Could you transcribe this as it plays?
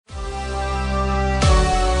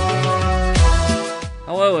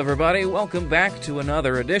Hello, everybody. Welcome back to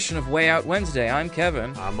another edition of Way Out Wednesday. I'm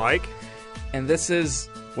Kevin. I'm Mike. And this is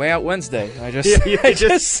Way Out Wednesday.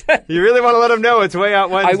 You really want to let them know it's Way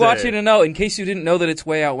Out Wednesday. I want you to know, in case you didn't know that it's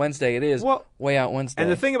Way Out Wednesday, it is Way Out Wednesday.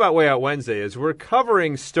 And the thing about Way Out Wednesday is we're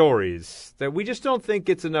covering stories that we just don't think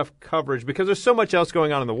gets enough coverage because there's so much else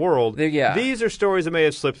going on in the world. Yeah. These are stories that may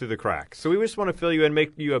have slipped through the cracks. So we just want to fill you in,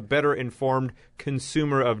 make you a better informed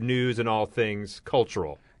consumer of news and all things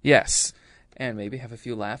cultural. Yes. And maybe have a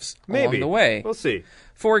few laughs along the way. We'll see.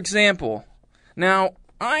 For example, now,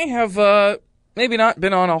 I have maybe not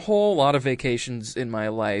been on a whole lot of vacations in my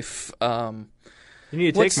life. You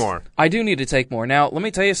need to take more. I do need to take more. Now, let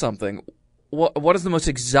me tell you something. What is the most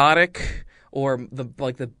exotic or the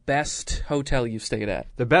best hotel you've stayed at?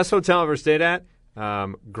 The best hotel I've ever stayed at?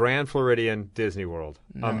 Grand Floridian Disney World.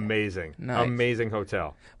 Nice. Amazing. Nice. Amazing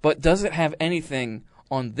hotel. But does it have anything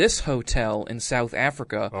on this hotel in South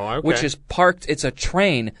Africa, okay. which is parked? It's a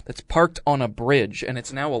train that's parked on a bridge, and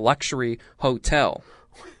it's now a luxury hotel.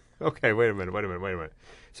 Okay, wait a minute.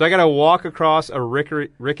 So I got to walk across a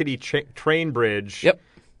rickety train bridge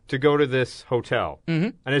to go to this hotel. Mm-hmm.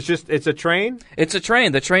 And it's a train? It's a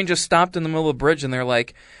train. The train just stopped in the middle of the bridge, and they're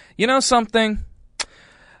like, you know something?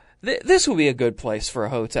 This would be a good place for a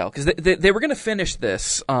hotel. Because they were going to finish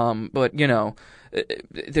this, but, you know,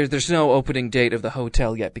 there's no opening date of the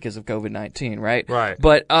hotel yet because of COVID-19, right? Right.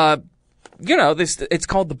 But, you know, it's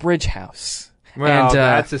called the Bridge House. Well, and,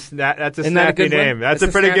 that's a snappy name. That's a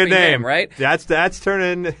pretty good name, right? That's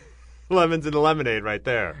turning lemons into lemonade right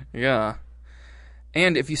there. Yeah.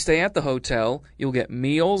 And if you stay at the hotel, you'll get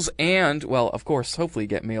meals and, well, of course, hopefully you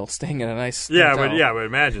get meals staying at a nice hotel. I would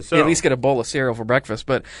imagine so. You at least get a bowl of cereal for breakfast.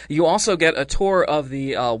 But you also get a tour of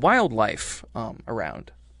the wildlife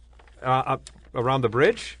around. Around the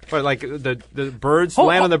bridge? Or like the birds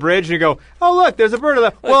land on the bridge and you go, oh, look, there's a bird.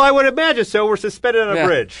 Well, I would imagine so. We're suspended on a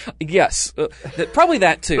bridge. Yes. Probably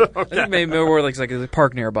that, too. Okay. I think maybe more like a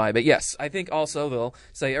park nearby. But, yes, I think also they'll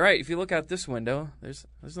say, all right, if you look out this window, there's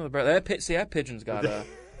another bird. That pigeon's got a...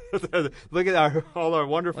 Look at all our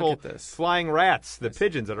wonderful flying rats, the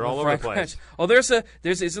pigeons that are all over the place. Rats. Oh,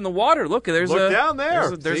 it's in the water. Look down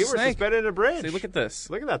there. There's See, a we're snake. suspended in a bridge. See, look at this.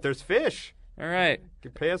 Look at that. There's fish. All right.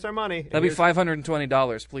 Pay us our money. That'd be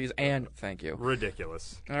 $520, please, and thank you.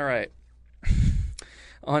 Ridiculous. All right.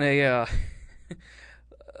 On a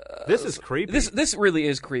this is creepy. This really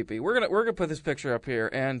is creepy. We're gonna put this picture up here,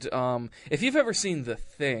 and if you've ever seen The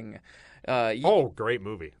Thing, great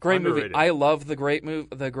movie. Great underrated. movie. I love the great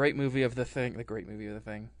movie of The Thing. The great movie of The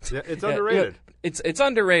Thing. Yeah, it's underrated. It's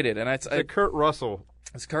underrated, and it's a Kurt Russell.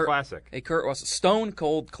 It's classic. A Kurt Russell stone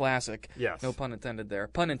cold classic. Yes. No pun intended there.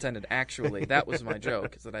 Pun intended. Actually, that was my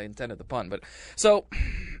joke, is that I intended the pun. But so,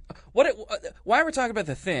 why we're talking about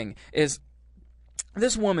The Thing is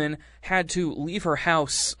this woman had to leave her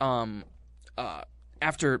house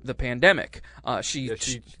after the pandemic. She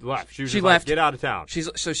left. She left. Like, get out of town.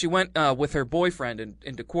 So she went with her boyfriend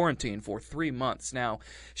into quarantine for 3 months. Now,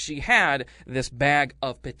 she had this bag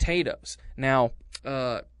of potatoes. Now,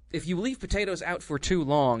 if you leave potatoes out for too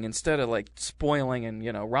long, instead of like spoiling and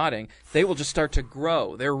rotting, they will just start to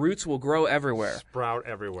grow. Their roots will grow everywhere. Sprout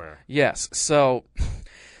everywhere. Yes. So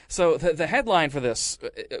the headline for this,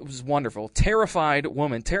 it was wonderful. Terrified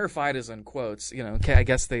woman. Terrified is in quotes. I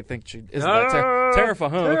guess they think she isn't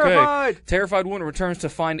terrified. Huh? Terrified. Okay. Terrified woman returns to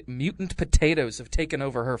find mutant potatoes have taken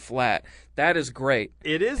over her flat. That is great.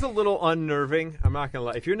 It is a little unnerving. I'm not gonna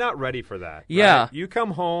lie. If you're not ready for that, yeah, right? You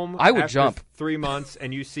come home. I would after jump 3 months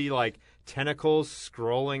and you see like tentacles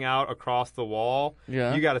scrolling out across the wall.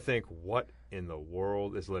 Yeah. You got to think, what in the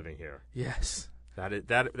world is living here? Yes.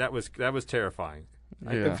 That was terrifying.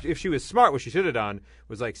 Yeah. If she was smart, what she should have done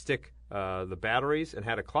was like stick the batteries and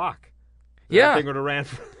had a clock. That thing would have ran.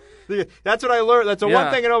 That's what I learned. That's the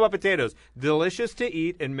one thing I know about potatoes. Delicious to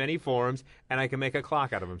eat in many forms, and I can make a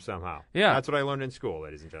clock out of them somehow. Yeah. That's what I learned in school,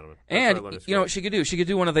 ladies and gentlemen. And you know what she could do? She could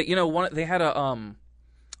do one of the they had a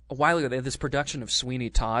while ago they had this production of Sweeney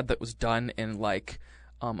Todd that was done in like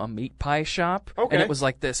a meat pie shop, and it was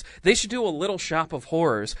like this. They should do a Little Shop of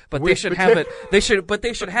Horrors, but they should have it. They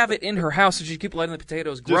should have it in her house, so she keep letting the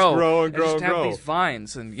potatoes grow, just grow and grow just and have grow. These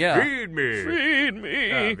vines, and feed me.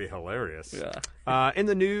 That'd be hilarious. Yeah. In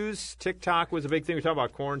the news, TikTok was a big thing. We talked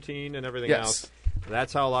about quarantine and everything else.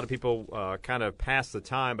 That's how a lot of people kind of pass the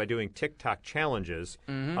time by doing TikTok challenges.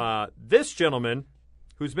 Mm-hmm. This gentleman,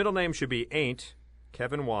 whose middle name should be Ain't,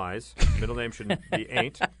 Kevin Wise, middle name should be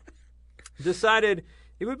Ain't, decided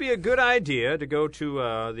it would be a good idea to go to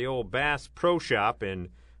the old Bass Pro Shop in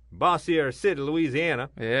Bossier City,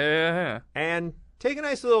 Louisiana. Yeah. And take a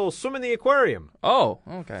nice little swim in the aquarium. Oh,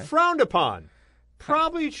 okay. Frowned upon.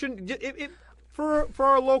 Probably shouldn't. For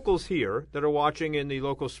our locals here that are watching in the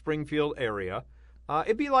local Springfield area,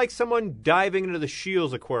 it'd be like someone diving into the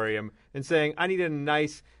Shields Aquarium and saying, I need a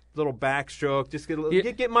nice little backstroke, just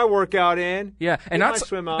get my workout in. Yeah, and not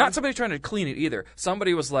somebody trying to clean it either.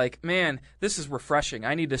 Somebody was like, man, this is refreshing.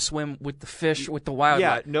 I need to swim with the fish, with the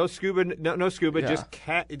wildlife. Yeah, no scuba,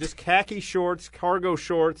 Yeah. just khaki shorts, cargo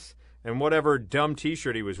shorts, and whatever dumb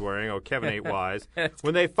T-shirt he was wearing. Oh, Kevin ain't wise.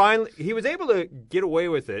 When he was able to get away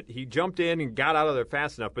with it. He jumped in and got out of there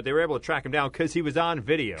fast enough, but they were able to track him down because he was on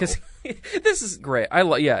video. This is great.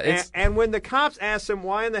 And when the cops asked him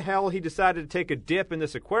why in the hell he decided to take a dip in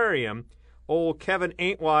this aquarium, old Kevin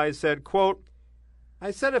ain't wise said, quote, I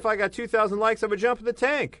said if I got 2,000 likes, I would jump in the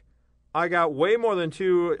tank. I got way more than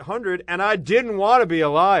 200, and I didn't want to be a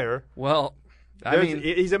liar. Well, I mean,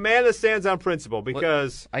 he's a man that stands on principle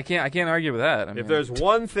because I can't argue with that. If there's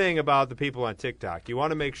one thing about the people on TikTok, you want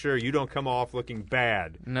to make sure you don't come off looking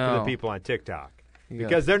bad to the people on TikTok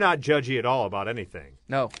because they're not judgy at all about anything.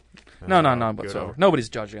 No, whatsoever. Nobody's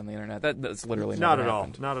judging on the internet. That's literally not at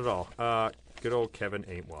happened. all. Not at all. Good old Kevin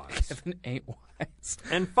ain't wise. Kevin ain't wise.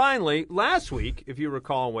 And finally, last week, if you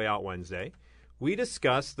recall on Way Out Wednesday, we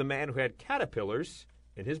discussed the man who had caterpillars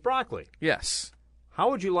in his broccoli. Yes. How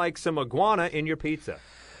would you like some iguana in your pizza?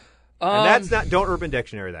 And that's not. Don't Urban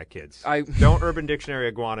Dictionary that, kids. Don't Urban Dictionary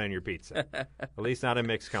iguana in your pizza. At least not in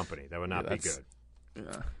mixed company. That would not be good.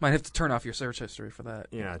 Yeah. Might have to turn off your search history for that.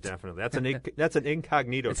 Yeah, definitely. That's an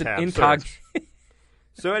incognito tab. An incognito.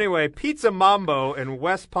 So anyway, Pizza Mambo in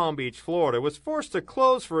West Palm Beach, Florida, was forced to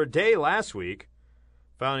close for a day last week,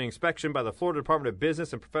 following inspection by the Florida Department of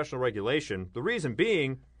Business and Professional Regulation. The reason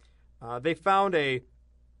being, they found a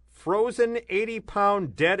frozen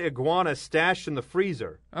 80-pound dead iguana stashed in the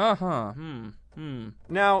freezer. Uh-huh.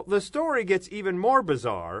 Now, the story gets even more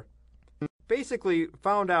bizarre. Basically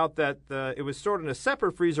found out that it was stored in a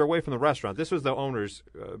separate freezer away from the restaurant. This was the owner's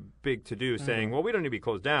big to-do, saying, well, we don't need to be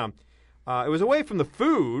closed down. It was away from the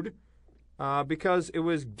food because it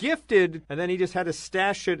was gifted, and then he just had to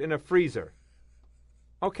stash it in a freezer.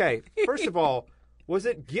 Okay, first of all, was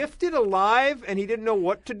it gifted alive and he didn't know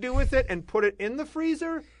what to do with it and put it in the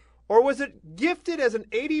freezer? Or was it gifted as an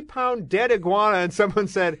 80-pound dead iguana and someone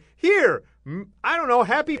said, here, I don't know,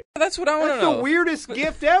 happy... That's what I want to know. That's the weirdest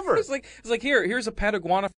gift ever. It's like here's a pet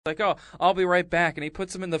iguana. Like, oh, I'll be right back. And he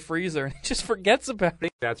puts him in the freezer and he just forgets about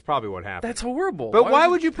it. That's probably what happened. That's horrible. But why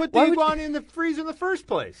would you put the iguana in the freezer in the first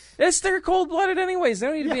place? They're cold-blooded anyways. They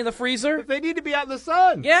don't need to be in the freezer. They need to be out in the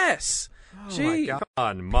sun. Yes. Oh my God. Come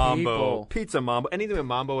on, Mambo. Pizza Mambo. Anything with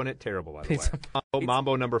Mambo in it, terrible, by the way.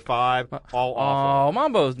 Mambo number 5, all awful. Oh,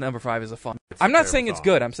 Mambo's number 5 is a fun. I'm not saying it's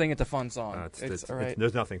good. I'm saying it's a fun song. It's all right.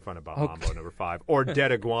 There's nothing fun about Mambo number 5 or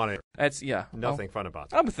Dead Iguana. Nothing fun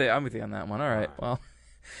about that. I'm with you on that one. All right. Well,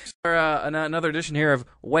 another edition here of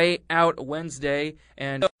Way Out Wednesday,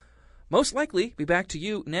 and most likely be back to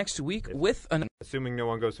you next week with an. Assuming no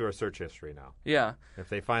one goes through our search history now. Yeah. If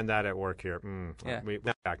they find that at work here, we'll be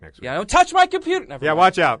back next week. Yeah, don't touch my computer. Never mind.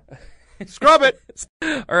 Watch out. Scrub it.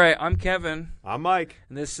 All right, I'm Kevin. I'm Mike.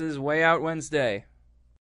 And this is Way Out Wednesday.